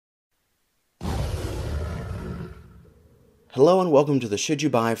Hello and welcome to the Should You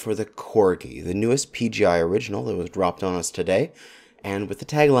Buy for the Corgi, the newest PGI original that was dropped on us today, and with the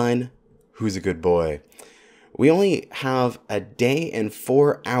tagline, "Who's a good boy?" We only have a day and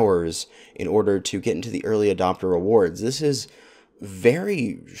 4 hours in order to get into the early adopter awards. This is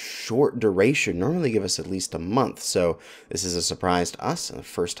very short duration, normally give us at least a month, so this is a surprise to us and the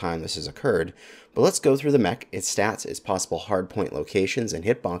first time this has occurred. But let's go through the mech, its stats, its possible hardpoint locations and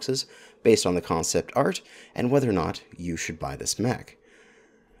hitboxes based on the concept art, and whether or not you should buy this mech.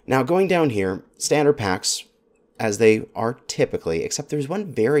 Now going down here, standard packs, as they are typically, except there's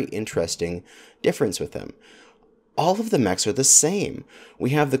one very interesting difference with them. All of the mechs are the same. We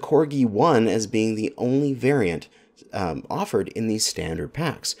have the Corgi 1 as being the only variant offered in these standard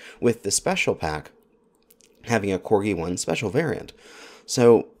packs, with the special pack having a Corgi 1 special variant.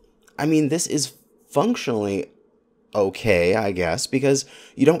 So, I mean, this is functionally okay, I guess, because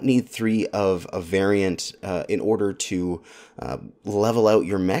you don't need 3 of a variant in order to level out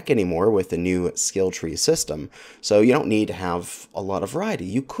your mech anymore with the new skill tree system. So you don't need to have a lot of variety.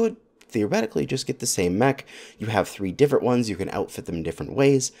 You could theoretically just get the same mech. You have 3 different ones, you can outfit them in different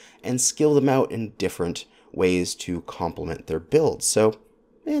ways, and skill them out in different ways to complement their builds. So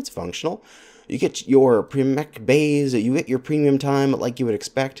it's functional. You get your mech bays, you get your premium time like you would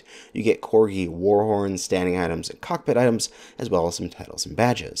expect. You get Corgi warhorns, standing items, and cockpit items, as well as some titles and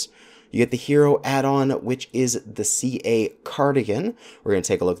badges. You get the hero add-on, which is the CA Cardigan. We're going to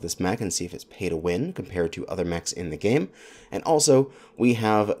take a look at this mech and see if it's pay to win compared to other mechs in the game. And also, we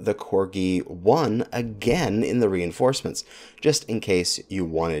have the Corgi 1 again in the reinforcements, just in case you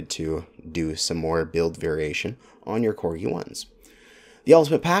wanted to do some more build variation on your Corgi 1s. The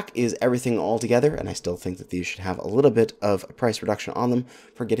Ultimate Pack is everything all together, and I still think that these should have a little bit of a price reduction on them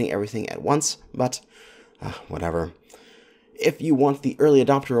for getting everything at once, but whatever. If you want the early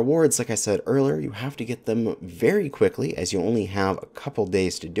adopter awards, like I said earlier, you have to get them very quickly, as you only have a couple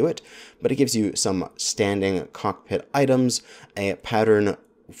days to do it, but it gives you some standing cockpit items, a pattern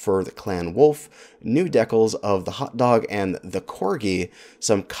for the Clan Wolf, new decals of the Hot Dog and the Corgi,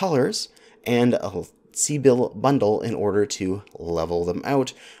 some colors, and a C-Bill bundle in order to level them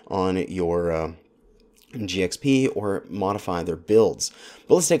out on your GXP or modify their builds.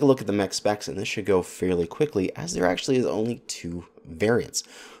 But let's take a look at the mech specs, and this should go fairly quickly as there actually is only 2 variants.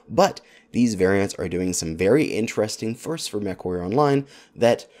 But these variants are doing some very interesting firsts for MechWarrior Online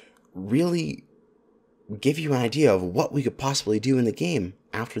that really give you an idea of what we could possibly do in the game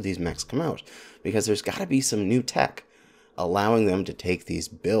after these mechs come out, because there's got to be some new tech allowing them to take these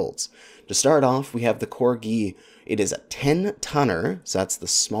builds. To start off, we have the Corgi. It is a 10-tonner, so that's the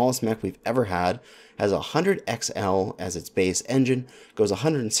smallest mech we've ever had. Has a 100 XL as its base engine, goes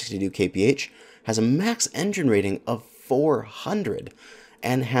 162 kph, has a max engine rating of 400,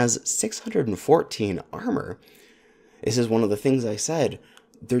 and has 614 armor. This is one of the things I said.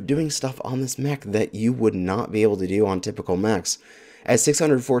 They're doing stuff on this mech that you would not be able to do on typical mechs, as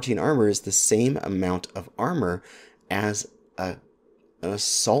 614 armor is the same amount of armor as an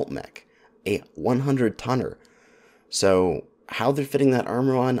assault mech, a 100-tonner. So how they're fitting that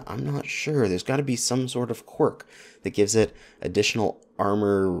armor on, I'm not sure. There's got to be some sort of quirk that gives it additional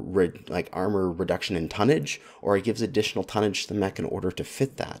armor reduction in tonnage, or it gives additional tonnage to the mech in order to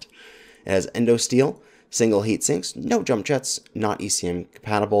fit that. It has endo steel, single heat sinks, no jump jets, not ECM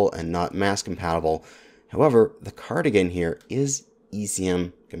compatible, and not mass compatible. However, the Cardigan here is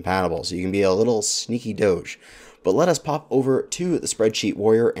ECM compatible, so you can be a little sneaky doge. But let us pop over to the Spreadsheet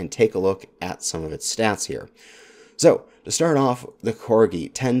Warrior and take a look at some of its stats here. So, to start off, the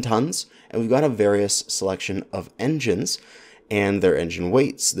Corgi, 10 tons, and we've got a various selection of engines, and their engine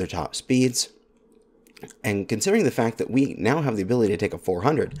weights, their top speeds. And considering the fact that we now have the ability to take a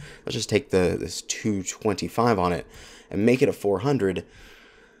 400, let's just take this 225 on it and make it a 400.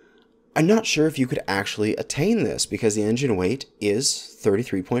 I'm not sure if you could actually attain this, because the engine weight is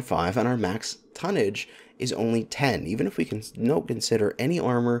 33.5 and our max tonnage is only 10. Even if we can consider any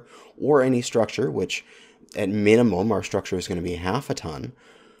armor or any structure, which at minimum our structure is going to be half a ton,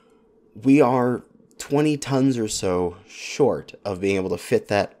 we are 20 tons or so short of being able to fit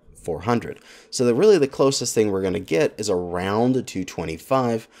that 400. So really the closest thing we're going to get is around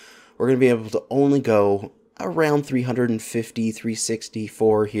 225. We're going to be able to only go around 350,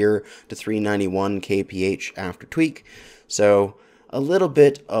 364 here to 391 kph after tweak. So a little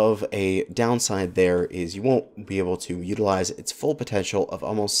bit of a downside there is you won't be able to utilize its full potential of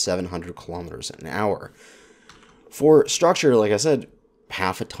almost 700 kilometers an hour. For structure, like I said,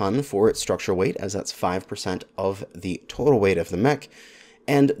 half a ton for its structure weight, as that's 5% of the total weight of the mech.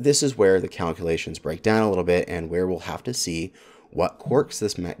 And this is where the calculations break down a little bit, and where we'll have to see what quirks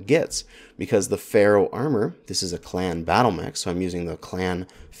this mech gets, because the Pharaoh armor, this is a clan battle mech, so I'm using the clan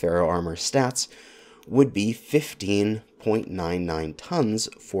Pharaoh armor stats, would be 15.99 tons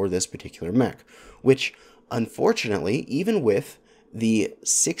for this particular mech, which unfortunately, even with the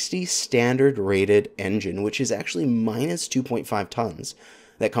 60 standard rated engine, which is actually minus 2.5 tons,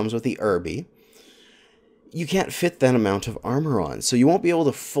 that comes with the Irby, you can't fit that amount of armor on. So you won't be able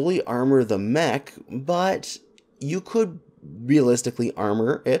to fully armor the mech, but you could realistically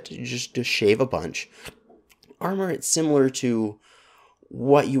armor it, just to shave a bunch. Armor it similar to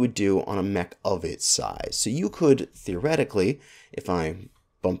what you would do on a mech of its size. So you could theoretically, if I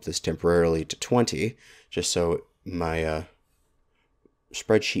bump this temporarily to 20, just so my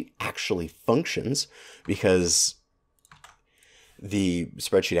spreadsheet actually functions, because the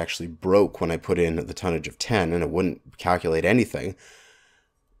spreadsheet actually broke when I put in the tonnage of 10 and it wouldn't calculate anything.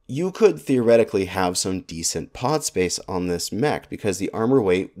 You could theoretically have some decent pod space on this mech because the armor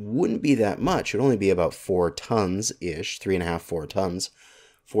weight wouldn't be that much. It would only be about 4 tons-ish, 3.5, 4 tons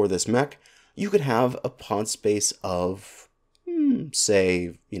for this mech. You could have a pod space of,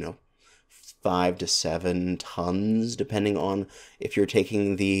 say, 5 to 7 tons, depending on if you're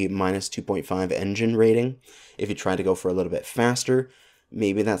taking the minus 2.5 engine rating. If you try to go for a little bit faster,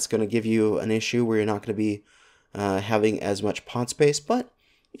 maybe that's going to give you an issue where you're not going to be having as much pod space, but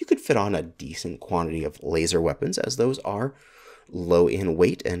you could fit on a decent quantity of laser weapons, as those are low in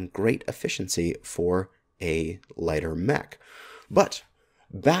weight and great efficiency for a lighter mech. But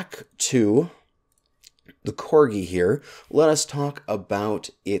back to the Corgi here, let us talk about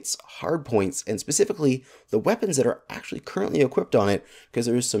its hardpoints and specifically the weapons that are actually currently equipped on it, because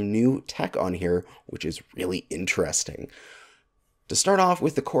there is some new tech on here which is really interesting. To start off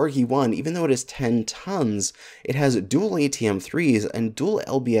with the Corgi 1, even though it is 10 tons, it has dual ATM-3s and dual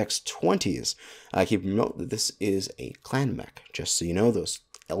LBX-20s. Keep in note that this is a clan mech. Just so you know, those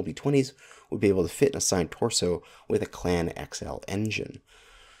LB-20s would be able to fit in a signed torso with a Clan XL engine.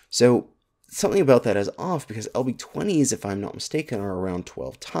 So something about that is off, because LB-20s, if I'm not mistaken, are around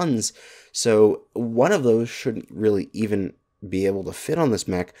 12 tons. So one of those shouldn't really even be able to fit on this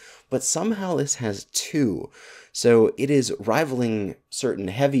mech, but somehow this has 2. So it is rivaling certain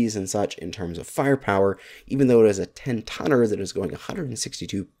heavies and such in terms of firepower, even though it is a 10-tonner that is going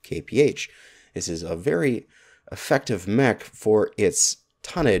 162 kph. This is a very effective mech for its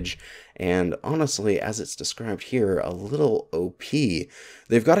tonnage, and honestly, as it's described here, a little OP.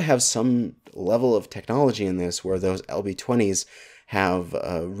 They've got to have some level of technology in this where those LB-20s have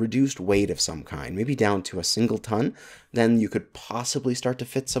a reduced weight of some kind, maybe down to a single ton. Then you could possibly start to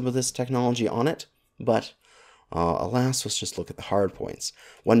fit some of this technology on it, but alas, let's just look at the hard points.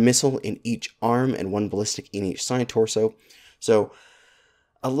 1 missile in each arm and 1 ballistic in each side torso. So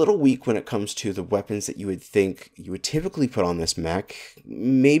a little weak when it comes to the weapons that you would think you would typically put on this mech.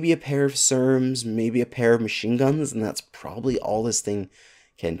 Maybe a pair of SERMs, maybe a pair of machine guns, and that's probably all this thing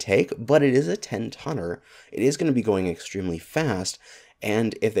can take. But it is a 10-tonner. It is going to be going extremely fast,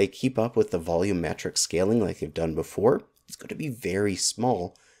 and if they keep up with the volumetric scaling like they've done before, it's going to be very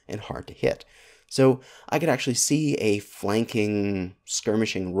small and hard to hit. So I could actually see a flanking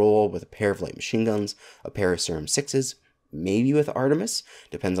skirmishing role with a pair of light machine guns, a pair of SERM 6s, maybe with Artemis,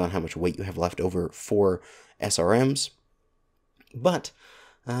 depends on how much weight you have left over for SRMs, but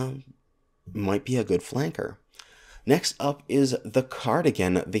might be a good flanker. Next up is the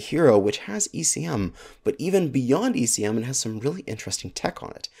Cardigan, the hero, which has ECM, but even beyond ECM, it has some really interesting tech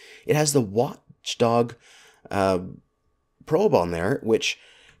on it. It has the Watchdog probe on there, which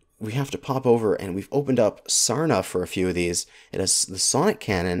we have to pop over, and we've opened up Sarna for a few of these. It has the Sonic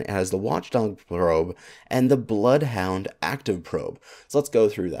Cannon, it has the Watchdog probe, and the Bloodhound active probe. So let's go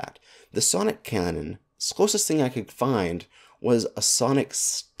through that. The Sonic Cannon, the closest thing I could find was a Sonic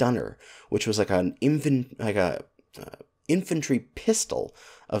Stunner, which was like an infantry pistol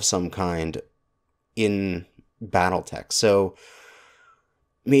of some kind in Battletech. So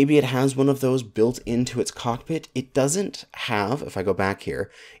maybe it has one of those built into its cockpit. It doesn't have, if I go back here,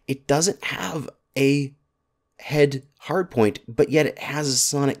 it doesn't have a head hardpoint, but yet it has a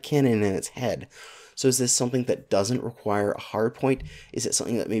sonic cannon in its head. So is this something that doesn't require a hardpoint? Is it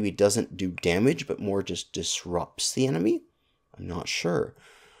something that maybe doesn't do damage, but more just disrupts the enemy? I'm not sure.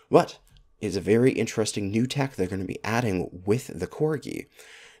 But it's a very interesting new tech they're going to be adding with the Corgi.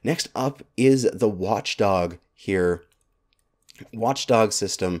 Next up is the Watchdog here. Watchdog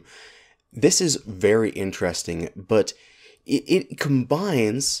system. This is very interesting, but it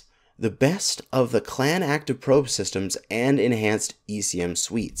combines the best of the clan active probe systems and enhanced ECM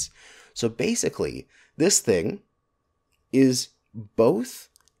suites. So basically, this thing is both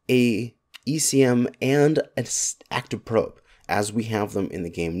a ECM and an active probe as we have them in the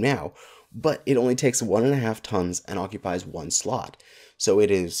game now, but it only takes 1.5 tons and occupies 1 slot. So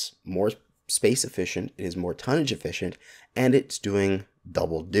it is more space efficient, it is more tonnage efficient, and it's doing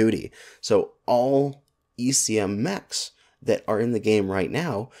double duty. So all ECM mechs that are in the game right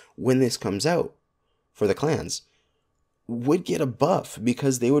now, when this comes out for the clans, would get a buff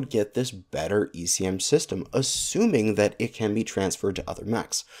because they would get this better ECM system, assuming that it can be transferred to other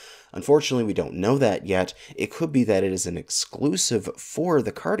mechs. Unfortunately, we don't know that yet. It could be that it is an exclusive for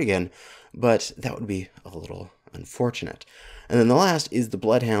the cardigan, but that would be a little unfortunate. And then the last is the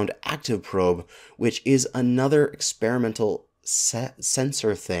Bloodhound Active Probe, which is another experimental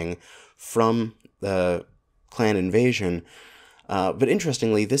sensor thing from the clan invasion. But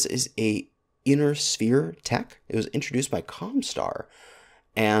interestingly, this is a inner sphere tech. It was introduced by Comstar,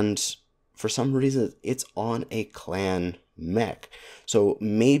 and for some reason it's on a clan mech. So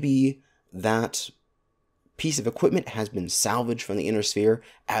maybe that piece of equipment has been salvaged from the inner sphere,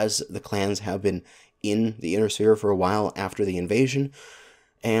 as the clans have been in the inner sphere for a while after the invasion,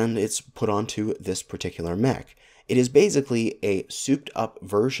 and it's put onto this particular mech. It is basically a souped up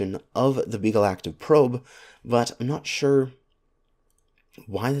version of the Beagle Active Probe, but I'm not sure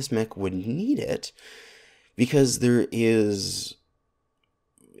why this mech would need it, because there is,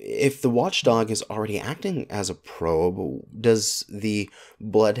 if the Watchdog is already acting as a probe, does the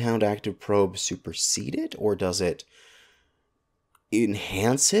Bloodhound Active Probe supersede it, or does it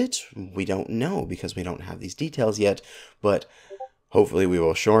enhance it? We don't know, because we don't have these details yet, but hopefully we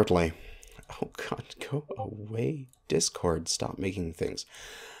will shortly. Oh god, go away, Discord, stop making things.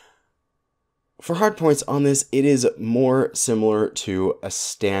 For hard points on this, it is more similar to a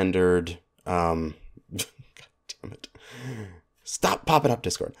standard, god damn it. Stop popping up,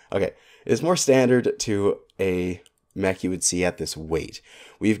 Discord. Okay, it's more standard to a mech you would see at this weight.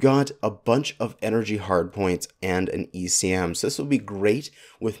 We've got a bunch of energy hardpoints and an ECM, so this will be great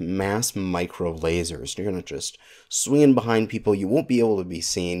with mass micro lasers. You're going to just swing in behind people. You won't be able to be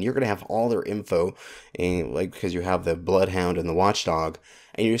seen. You're going to have all their info, like because you have the Bloodhound and the Watchdog,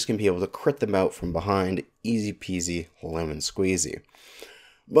 and you're just going to be able to crit them out from behind. Easy peasy, lemon squeezy.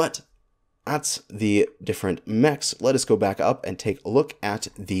 But that's the different mechs. Let us go back up and take a look at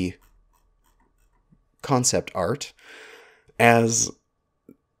the concept art, as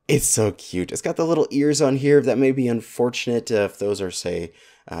it's so cute. It's got the little ears on here. That may be unfortunate if those are, say,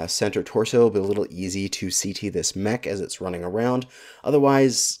 center torso, but a little easy to CT this mech as it's running around.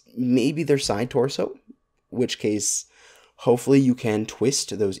 Otherwise, maybe they're side torso, which case hopefully you can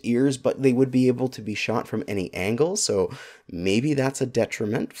twist those ears, but they would be able to be shot from any angle, so maybe that's a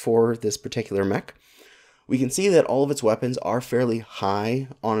detriment for this particular mech. We can see that all of its weapons are fairly high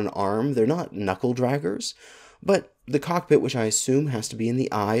on an arm. They're not knuckle draggers, but the cockpit, which I assume has to be in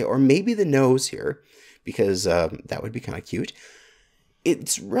the eye, or maybe the nose here, because that would be kind of cute.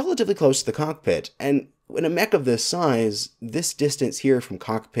 It's relatively close to the cockpit, and in a mech of this size, this distance here from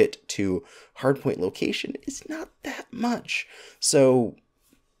cockpit to hardpoint location is not that much. So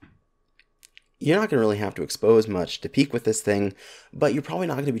you're not going to really have to expose much to peek with this thing, but you're probably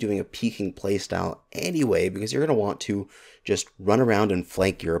not going to be doing a peeking playstyle anyway, because you're going to want to just run around and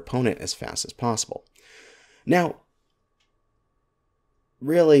flank your opponent as fast as possible. Now,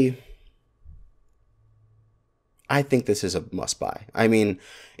 really, I think this is a must-buy. I mean,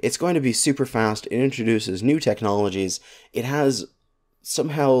 it's going to be super fast. It introduces new technologies. It has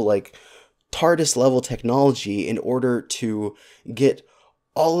somehow, like, TARDIS-level technology in order to get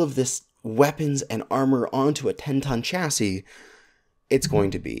all of this weapons and armor onto a 10-ton chassis. It's going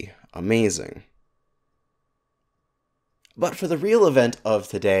to be amazing. But for the real event of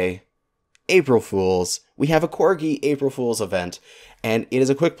today, April Fools, we have a Corgi April Fools event, and it is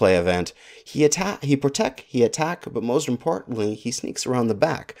a quick play event. He protect, he attack, but most importantly, he sneaks around the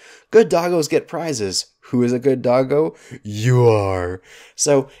back. Good doggos get prizes. Who is a good doggo? You are.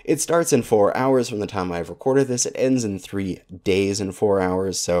 So it starts in 4 hours from the time I've recorded this. It ends in 3 days and 4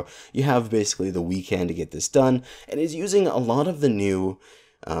 hours, so you have basically the weekend to get this done, and is using a lot of the new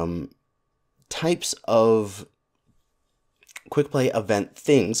types of quick play event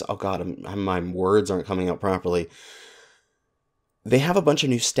things. Oh god, my words aren't coming out properly. They have a bunch of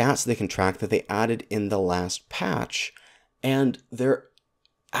new stats they can track that they added in the last patch, and they're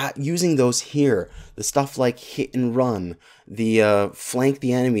using those here. The stuff like hit and run, the flank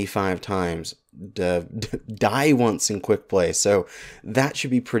the enemy 5 times, die once in quick play, so that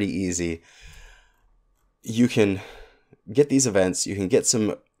should be pretty easy. You can get these events, you can get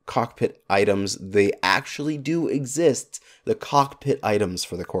some cockpit items. They actually do exist, the cockpit items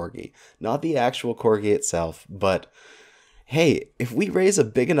for the Corgi. Not the actual Corgi itself, but hey, if we raise a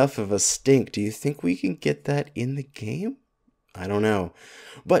big enough of a stink, do you think we can get that in the game? I don't know.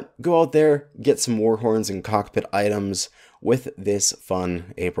 But go out there, get some Warhorns and cockpit items with this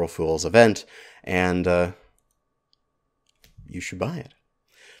fun April Fool's event, and you should buy it.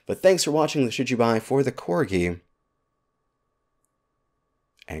 But thanks for watching the Should You Buy for the Corgi,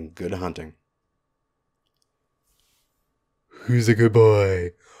 and good hunting. Who's a good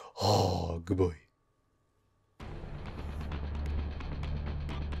boy? Oh, good boy.